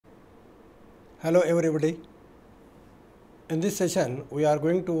Hello everybody. In this session we are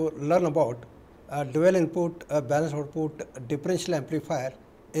going to learn about dual input balanced output differential amplifier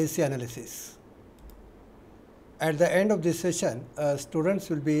AC analysis. At the end of this session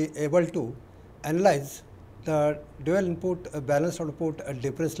students will be able to analyze the dual input balanced output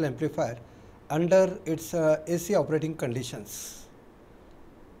differential amplifier under its AC operating conditions.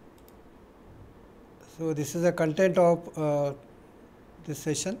 So this is the content of this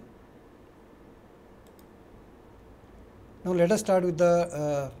session. Now let us start with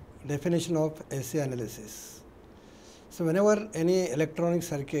the definition of AC analysis. So whenever any electronic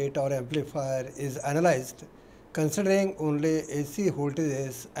circuit or amplifier is analyzed considering only AC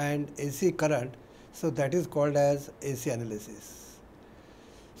voltages and AC current, so that is called as AC analysis.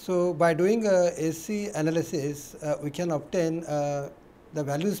 So by doing AC analysis we can obtain the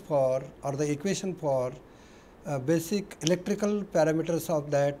values for or the equation for basic electrical parameters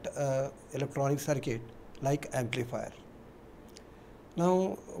of that electronic circuit like amplifier.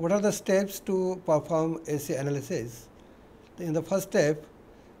 Now, what are the steps to perform AC analysis? In the first step,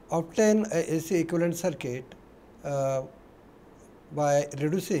 obtain a AC equivalent circuit by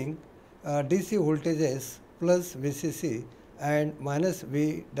reducing DC voltages plus VCC and minus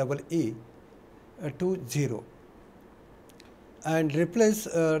VEE to 0, and replace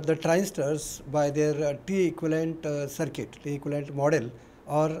the transistors by their T equivalent circuit, T equivalent model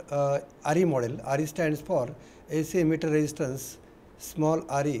or RE model. RE stands for AC emitter resistance small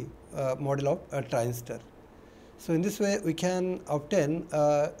RE model of a transistor. So in this way we can obtain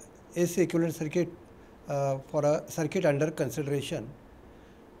AC equivalent circuit for a circuit under consideration,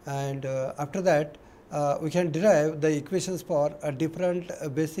 and after that we can derive the equations for different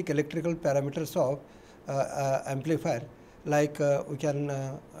basic electrical parameters of amplifier, like we can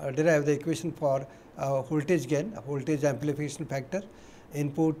derive the equation for voltage gain, voltage amplification factor,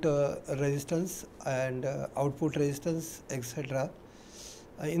 input resistance and output resistance, etc.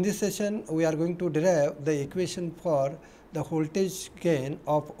 In this session we are going to derive the equation for the voltage gain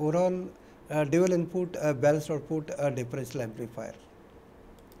of overall dual input balanced output differential amplifier.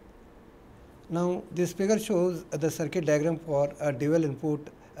 Now this figure shows the circuit diagram for a dual input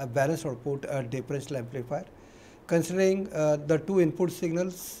balanced output differential amplifier considering the two input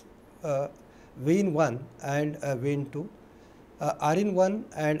signals Vin1 and Vin2. Rin1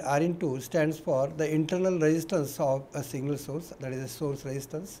 and Rin2 stands for the internal resistance of a signal source, that is a source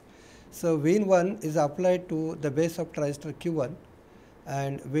resistance. So Vin1 is applied to the base of transistor Q1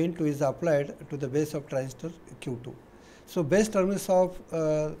 and Vin2 is applied to the base of transistor Q2. So base terminals of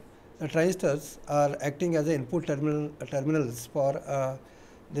the transistors are acting as the input terminals for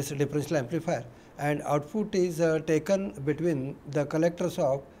this differential amplifier, and output is taken between the collectors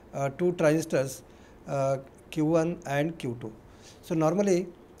of two transistors Q1 and Q2. So normally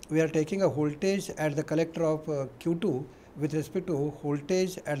we are taking a voltage at the collector of Q2 with respect to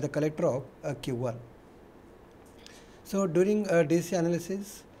voltage at the collector of Q1. So during AC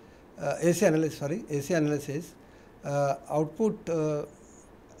analysis, output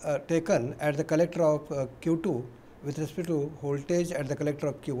taken at the collector of Q2 with respect to voltage at the collector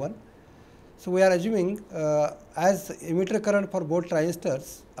of Q1. So we are assuming as emitter current for both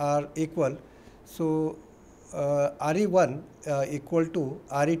transistors are equal, so RE1 equal to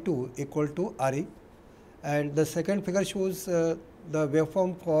RE2 equal to RE, and the second figure shows the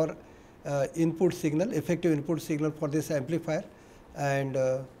waveform for input signal, effective input signal for this amplifier, and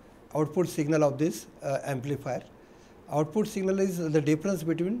output signal of this amplifier. Output signal is the difference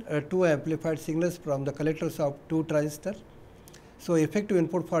between two amplified signals from the collectors of two transistors. So effective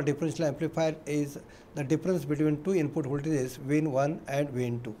input for differential amplifier is the difference between two input voltages Vin1 and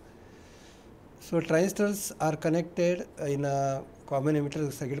Vin2. So transistors are connected in a common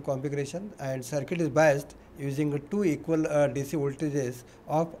emitter circuit configuration, and circuit is biased using two equal DC voltages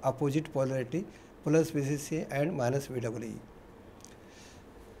of opposite polarity plus VCC and minus VEE.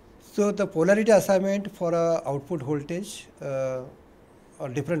 So the polarity assignment for output voltage or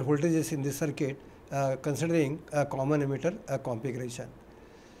different voltages in this circuit considering a common emitter configuration.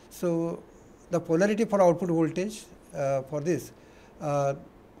 So the polarity for output voltage for this,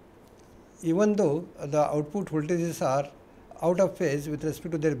 even though the output voltages are out of phase with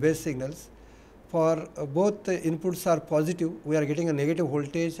respect to their base signals, for both the inputs are positive, we are getting a negative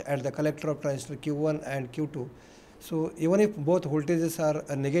voltage at the collector of transistor Q1 and Q2. So even if both voltages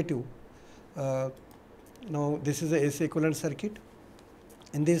are negative, now this is a AC equivalent circuit.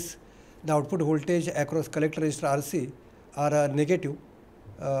 In this, the output voltage across collector resistor RC are negative,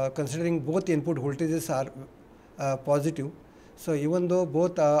 considering both input voltages are positive. So even though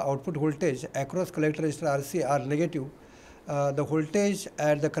both output voltage across collector resistor RC are negative, the voltage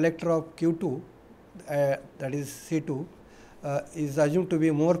at the collector of Q2 that is C2, is assumed to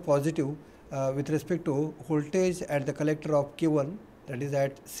be more positive with respect to voltage at the collector of Q1, that is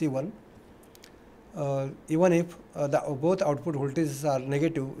at C1, even if both output voltages are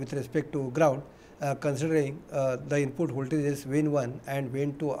negative with respect to ground, considering the input voltages Vin1 and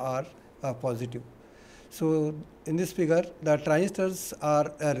Vin2 are positive. So, in this figure, the transistors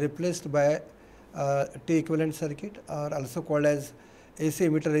are replaced by T equivalent circuit, or also called as AC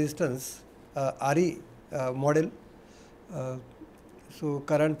emitter resistance RE model. So,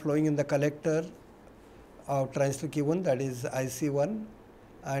 current flowing in the collector of transistor Q1, that is IC1,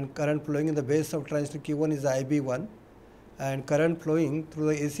 and current flowing in the base of transistor Q1 is IB1, and current flowing through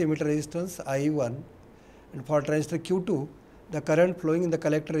the AC emitter resistance IE1, and for transistor Q2 the current flowing in the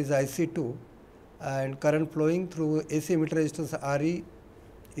collector is IC2, and current flowing through AC emitter resistance RE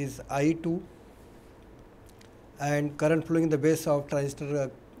is I2, and current flowing in the base of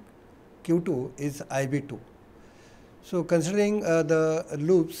transistor Q2 is IB2. So, considering the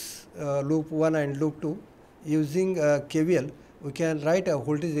loops, loop 1 and loop 2, using KVL, we can write a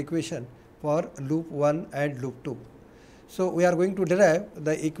voltage equation for loop 1 and loop 2. So, we are going to derive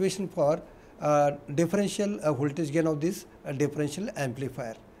the equation for differential voltage gain of this differential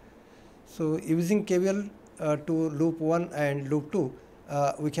amplifier. So, using KVL to loop 1 and loop 2,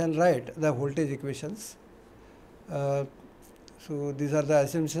 we can write the voltage equations. So, these are the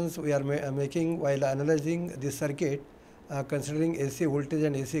assumptions we are making while analyzing this circuit, considering AC voltage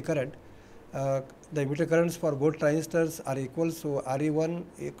and AC current. The emitter currents for both transistors are equal. So, RE1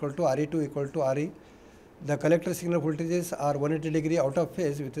 equal to RE2 equal to RE. The collector signal voltages are 180 degree out of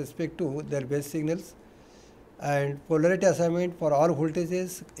phase with respect to their base signals, and polarity assignment for all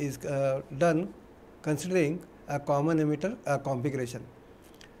voltages is done considering a common emitter configuration.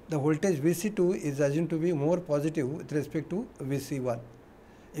 The voltage Vc2 is assumed to be more positive with respect to Vc1,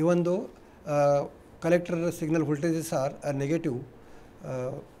 even though collector signal voltages are negative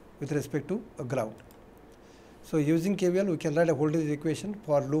with respect to ground. So, using KVL, we can write a voltage equation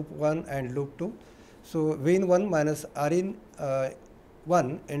for loop 1 and loop 2. So, Vin1 minus Rin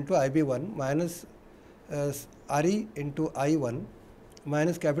 1 into Ib1 minus Re into I1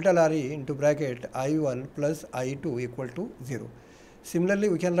 minus capital Re into bracket I1 plus I2 equal to 0. Similarly,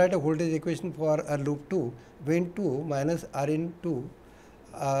 we can write a voltage equation for loop 2, Vin2 minus Rin2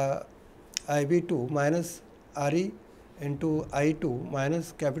 Ib2 minus Re into I2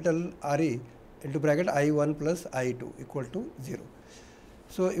 minus capital Re into bracket I1 plus I2 equal to 0.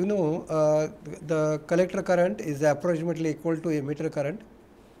 So, you know the collector current is approximately equal to emitter current.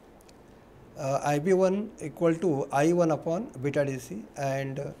 Ib1 equal to I1 upon beta DC,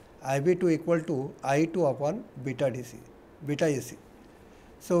 and Ib2 equal to I2 upon beta AC.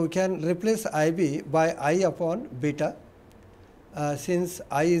 So, we can replace Ib by I upon beta, since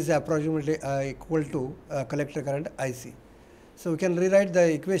I is approximately equal to collector current IC. So, we can rewrite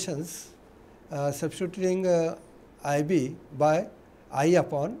the equations substituting Ib by I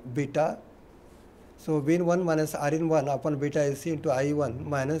upon beta. So, Vin1 minus Rin1 upon beta AC into I1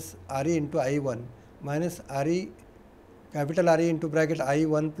 minus Re into I1 minus Re capital Re into bracket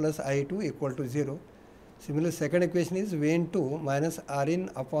I1 plus I2 equal to 0. Similarly, second equation is Vn2 minus Rin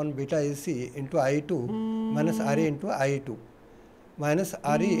upon beta AC into I2 minus Re into I2 minus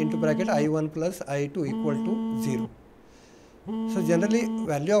Re into bracket I1 plus I2 equal to 0. So, generally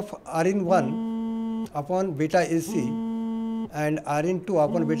value of Rin1 upon beta AC and Rin2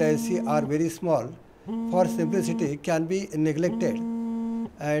 upon beta AC are very small. For simplicity can be neglected,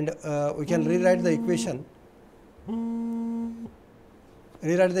 and we can rewrite the equation.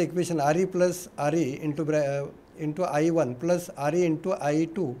 Re plus Re into I1 plus Re into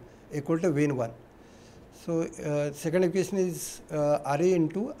I2 equal to Vin1. So, second equation is Re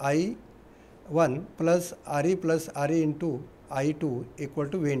into I1 plus Re into I2 equal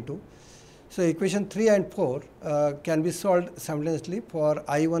to Vin2. So, equation 3 and 4 can be solved simultaneously for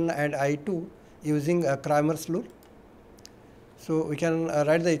I1 and I2 using Cramer's rule. So, we can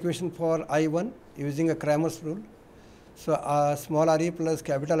write the equation for I1 using a Cramer's rule. So, small re plus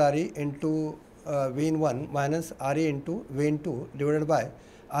capital Re into Vin1 minus Re into Vin2 divided by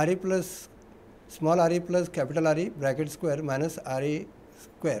Re plus small re plus capital Re bracket square minus Re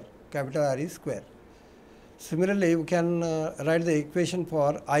square capital Re square. Similarly, we can write the equation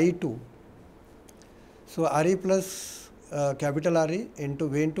for I2. So, Re plus capital Re into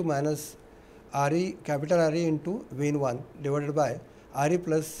Vin2 minus Re capital Re into Vin1 divided by Re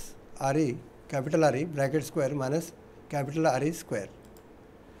plus Re capital Re bracket square minus capital Re square.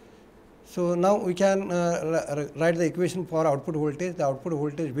 So, now we can write the equation for output voltage. The output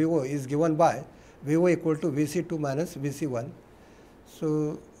voltage VO is given by VO equal to Vc2 minus Vc1.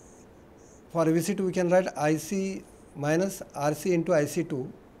 So, for VC2 we can write IC minus RC into IC2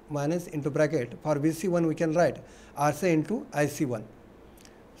 minus into bracket. For VC1 we can write RC into IC1.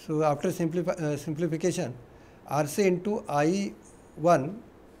 So after simplification, RC into I1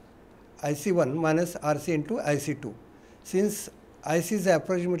 IC1 minus RC into IC2. Since IC is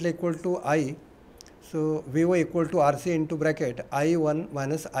approximately equal to I, so VO equal to RC into bracket I1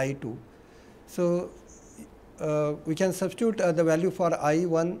 minus I2. So we can substitute the value for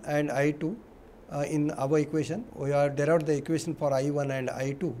I1 and I2 in our equation. We have derived the equation for I1 and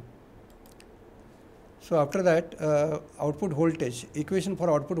I2. So after that, output voltage, equation for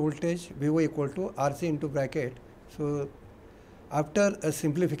output voltage VO equal to RC into bracket. So after a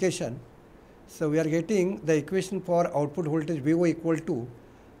simplification, so we are getting the equation for output voltage VO equal to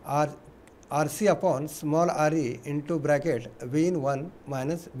RC upon small re into bracket V in 1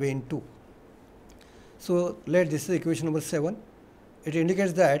 minus V in 2. So this is equation number 7. It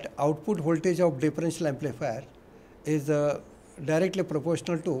indicates that output voltage of differential amplifier is directly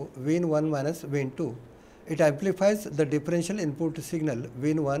proportional to V in 1 minus V in 2. It amplifies the differential input signal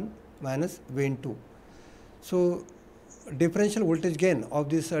V in 1 minus V in 2. So differential voltage gain of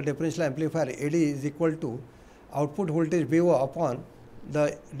this differential amplifier AD is equal to output voltage VO upon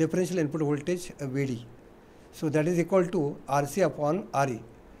the differential input voltage VD. So that is equal to RC upon RE.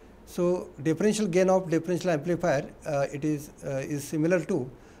 So differential gain of differential amplifier it is similar to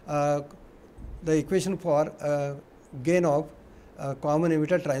the equation for gain of common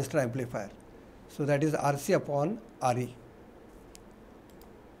emitter transistor amplifier. So that is RC upon RE.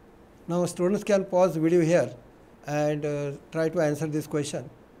 Now students can pause video here and try to answer this question.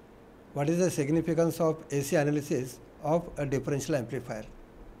 What is the significance of AC analysis of a differential amplifier?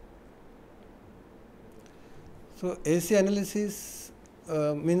 So AC analysis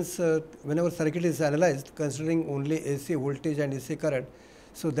means whenever circuit is analyzed considering only AC voltage and AC current,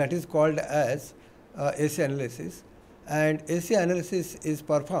 so that is called as AC analysis. And AC analysis is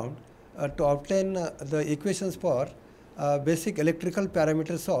performed to obtain the equations for basic electrical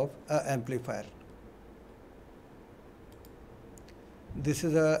parameters of amplifier. This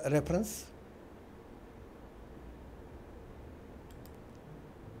is a reference.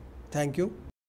 Thank you.